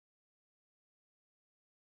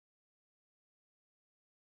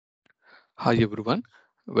Hi everyone,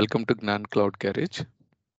 welcome to Gnan Cloud Garage.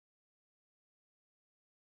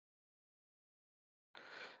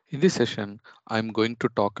 In this session, I'm going to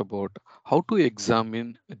talk about how to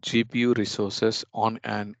examine GPU resources on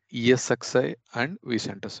an ESXi and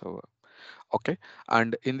vCenter server. Okay,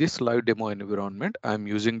 and in this live demo environment, I'm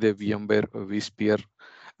using the VMware vSphere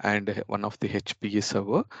and one of the HPE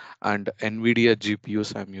server and Nvidia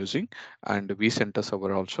GPUs I'm using, and vCenter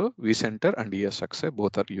server also, vCenter and ESXi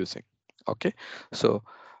both are using. Okay, so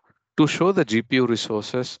to show the GPU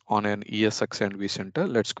resources on an ESX and vCenter,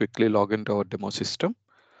 let's quickly log into our demo system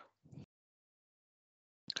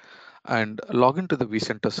and log into the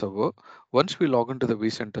vCenter server. Once we log into the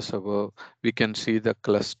vCenter server, we can see the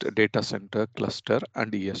cluster data center cluster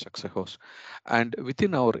and ESXi host. And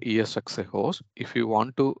within our ESXi host, if you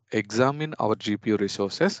want to examine our GPU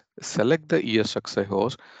resources, select the ESXi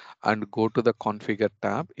host and go to the configure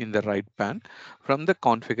tab in the right pane. From the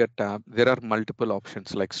configure tab, there are multiple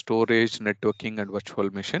options like storage, networking, and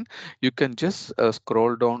virtual machine. You can just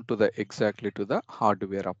scroll down to the exactly to the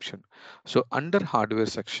hardware option. So under hardware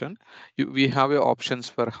section, we have options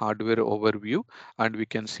for hardware overview, and we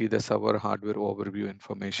can see the server hardware overview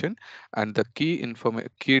information, and the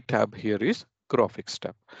key tab here is graphics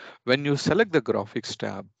tab. When you select the graphics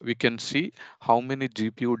tab, we can see how many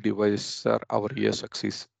GPU devices are our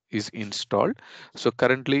ESX is installed. So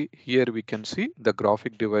currently here we can see the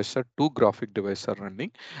graphic device are two graphic devices are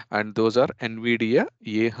running, and those are Nvidia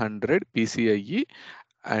A100 PCIe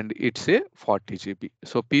and it's a 40 GB.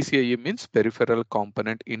 So PCIe means Peripheral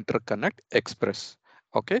Component Interconnect Express.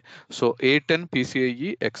 Okay, so A10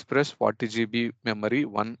 PCIe Express 40 GB memory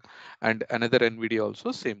one, and another NVIDIA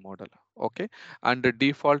also same model. Okay, and the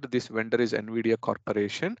default this vendor is NVIDIA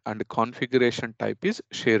Corporation and configuration type is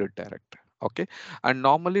shared direct. Okay, and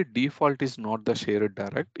normally default is not the shared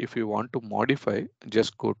direct. If you want to modify,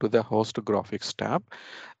 just go to the host graphics tab.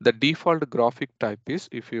 The default graphic type is,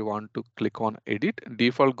 if you want to click on edit,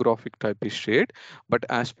 default graphic type is shared, but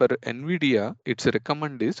as per NVIDIA, its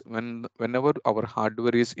recommend is whenever our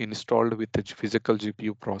hardware is installed with a physical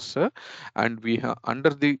GPU processor, and we have under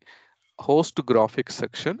the host graphics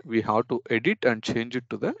section, we have to edit and change it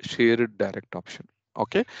to the shared direct option.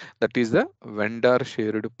 Okay, that is the vendor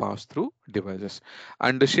shared pass through devices.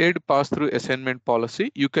 And the shared pass through assignment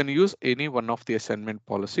policy, you can use any one of the assignment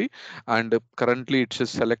policy, and currently it's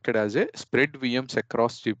selected as a spread VMs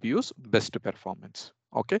across GPUs best performance.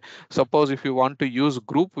 Okay, suppose if you want to use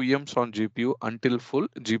group VMs on GPU until full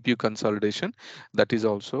GPU consolidation, that is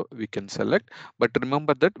also we can select. But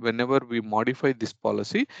remember that whenever we modify this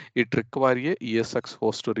policy, it require a ESX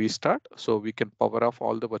host to restart. So we can power off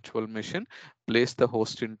all the virtual machine, place the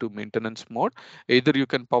host into maintenance mode. Either you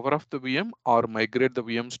can power off the VM or migrate the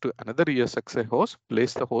VMs to another ESXi host,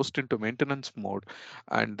 place the host into maintenance mode,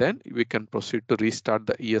 and then we can proceed to restart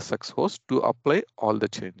the ESX host to apply all the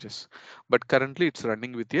changes. But currently it's running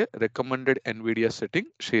with a recommended NVIDIA setting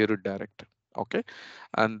shared direct. Okay,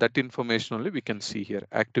 and that information only we can see here: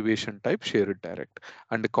 activation type shared direct,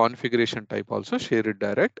 and the configuration type also shared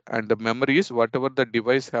direct, and the memory is whatever the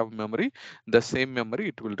device have memory, the same memory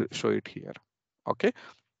it will show it here. Okay,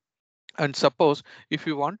 and suppose if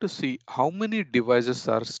you want to see how many devices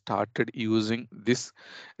are started using this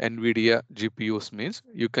NVIDIA GPUs, means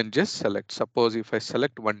you can just select. Suppose if I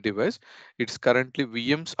select one device, it's currently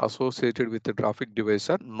VMs associated with the graphic device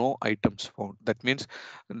are no items found. That means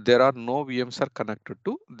there are no VMs are connected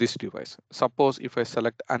to this device. Suppose if I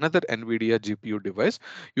select another NVIDIA GPU device,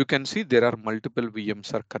 you can see there are multiple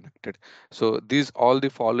VMs are connected. So these all the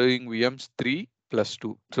following VMs 3 plus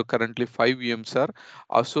 2. So currently 5 VMs are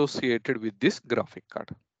associated with this graphic card.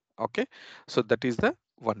 Okay, so that is the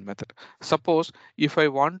one method. Suppose if I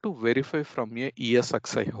want to verify from a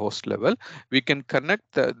ESXi host level, we can connect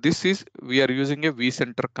this is we are using a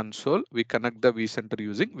vCenter console. We connect the vCenter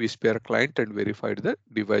using vSphere client and verified the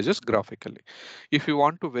devices graphically. If you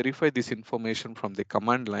want to verify this information from the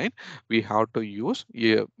command line, we have to use,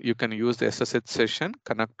 you can use the SSH session,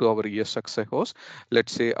 connect to our ESXi host.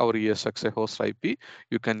 Let's say our ESXi host IP,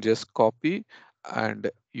 you can just copy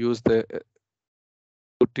and use the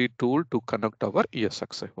UT tool to connect our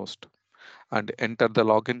ESXi host and enter the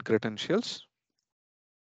login credentials.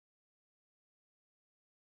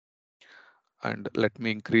 And let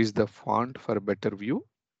me increase the font for a better view.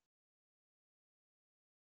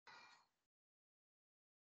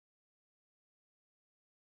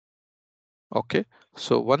 Okay,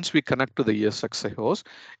 so once we connect to the ESXi host,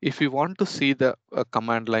 if we want to see the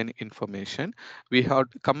command line information, we have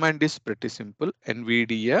command is pretty simple,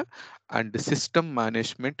 NVIDIA and the system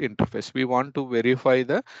management interface. We want to verify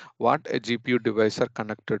the what a GPU device are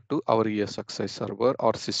connected to our ESXi server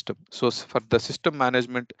or system. So for the system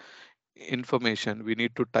management information, we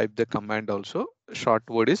need to type the command also. Short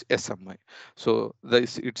word is SMI. So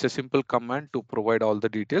this it's a simple command to provide all the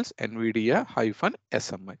details, NVIDIA hyphen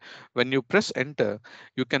SMI. When you press enter,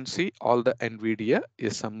 you can see all the NVIDIA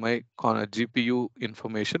SMI GPU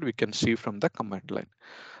information we can see from the command line.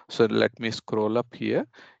 So let me scroll up here.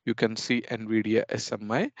 You can see NVIDIA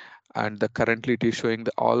SMI, and the currently it is showing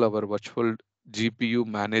the all our virtual GPU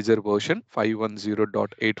manager version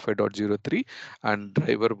 510.85.03 and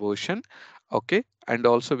driver version. Okay, and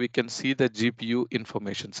also we can see the GPU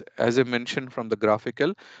informations. As I mentioned from the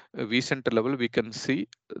graphical vCenter level, we can see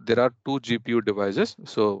there are two GPU devices.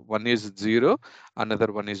 So one is 0,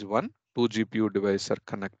 another one is 1. Two GPU devices are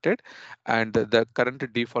connected, and the current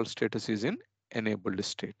default status is in enabled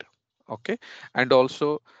state. Okay, and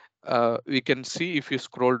also we can see if you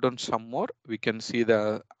scroll down some more, we can see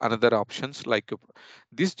the another options like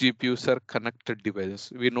these GPUs are connected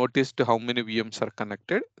devices. We noticed how many VMs are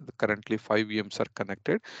connected. Currently 5 VMs are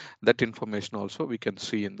connected. That information also we can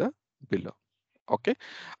see in the below. Okay,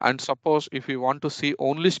 and suppose if we want to see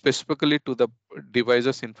only specifically to the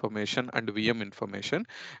devices information and VM information,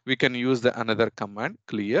 we can use the another command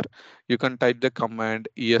clear. You can type the command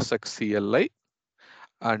ESXCLI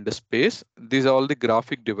and space. These are all the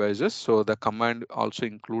graphic devices. So the command also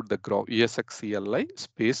include the ESXCLI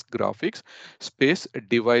space graphics space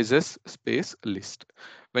devices space list.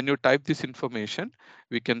 When you type this information,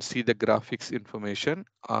 we can see the graphics information.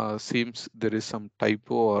 Seems there is some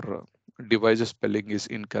typo or device spelling is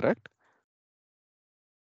incorrect.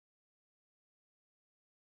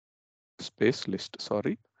 Space list,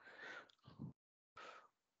 sorry.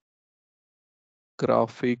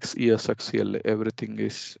 Graphics ESXCLI, everything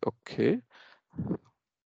is okay.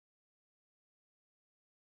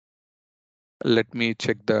 Let me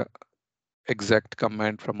check the exact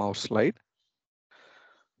command from our slide.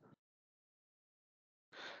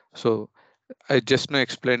 So I just now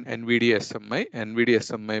explained NVIDIA-smi.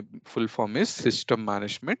 NVIDIA-smi full form is System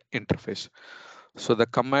Management Interface. So the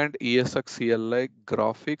command ESXCLI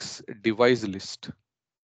graphics device list.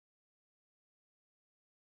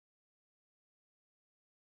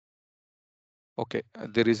 Okay,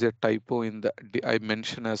 there is a typo in the I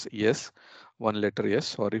mention as yes, one letter yes,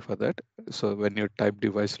 sorry for that. So when you type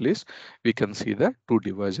device list, we can see the two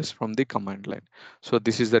devices from the command line. So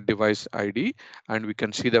this is the device ID, and we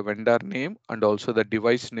can see the vendor name, and also the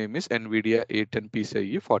device name is NVIDIA A10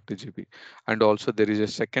 PCIe 40 GB. And also there is a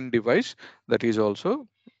second device that is also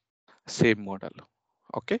same model.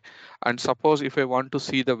 Okay, and suppose if I want to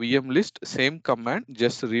see the VM list, same command,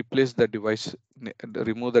 just replace the device,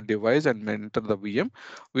 remove the device and enter the VM,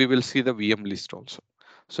 we will see the VM list also.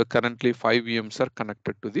 So currently 5 VMs are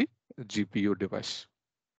connected to the GPU device.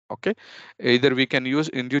 Okay, either we can use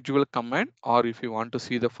individual command, or if you want to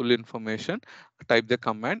see the full information, type the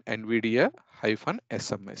command NVIDIA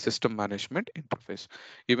 -SMI system management interface.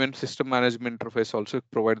 Even system management interface also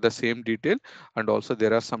provide the same detail, and also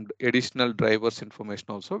there are some additional drivers information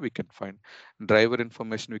also we can find. Driver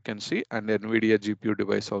information we can see, and NVIDIA GPU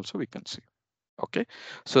device also we can see. Okay,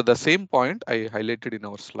 so the same point I highlighted in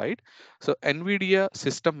our slide. So NVIDIA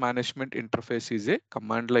System Management Interface is a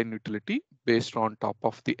command line utility based on top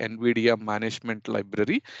of the NVIDIA Management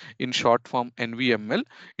Library, in short form NVML,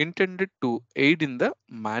 intended to aid in the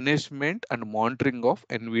management and monitoring of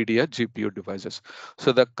NVIDIA GPU devices.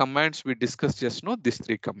 So the commands we discussed just now, these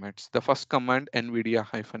three commands. The first command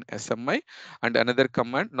NVIDIA-SMI, and another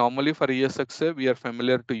command, normally for ESXi we are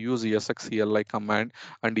familiar to use ESXCLI command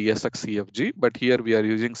and ESXCFG, but here we are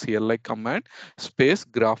using CLI command space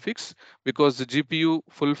graphics, because the GPU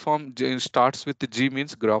full form starts with the G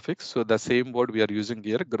means graphics. So the same word we are using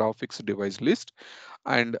here, graphics device list,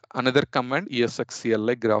 and another command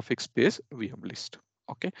ESXCLI graphics space VM list.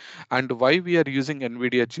 Okay, and why we are using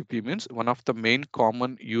NVIDIA GPU means one of the main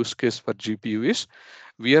common use case for GPU is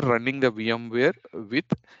we are running the VMware with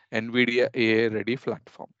NVIDIA AI ready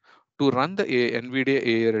platform. To run the NVIDIA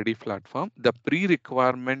AI ready platform, the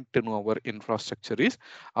pre-requirement in our infrastructure is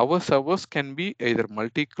our servers can be either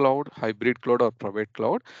multi-cloud, hybrid cloud, or private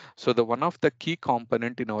cloud. So the one of the key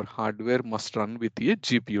component in our hardware must run with a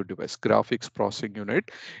GPU device, graphics processing unit.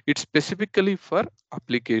 It's specifically for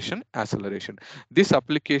application acceleration. This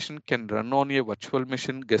application can run on a virtual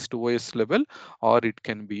machine guest OS level, or it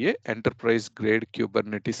can be a enterprise grade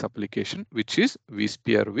Kubernetes application, which is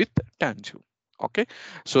vSphere with Tanzu. Okay,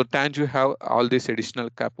 so Tanzu have all these additional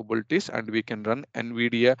capabilities, and we can run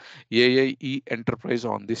Nvidia AIE Enterprise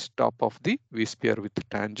on this top of the vSphere with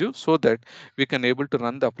Tanzu, so that we can able to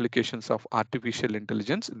run the applications of artificial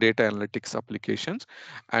intelligence, data analytics applications,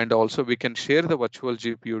 and also we can share the virtual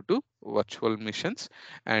GPU to virtual machines,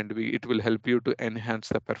 and it will help you to enhance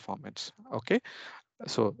the performance. Okay,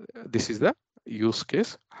 so this is the use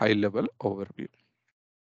case high level overview.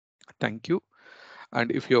 Thank you. And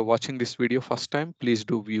if you're watching this video first time, please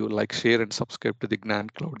do view, like, share, and subscribe to the Gnan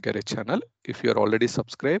Cloud Garage channel. If you're already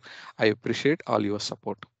subscribed, I appreciate all your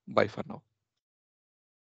support. Bye for now.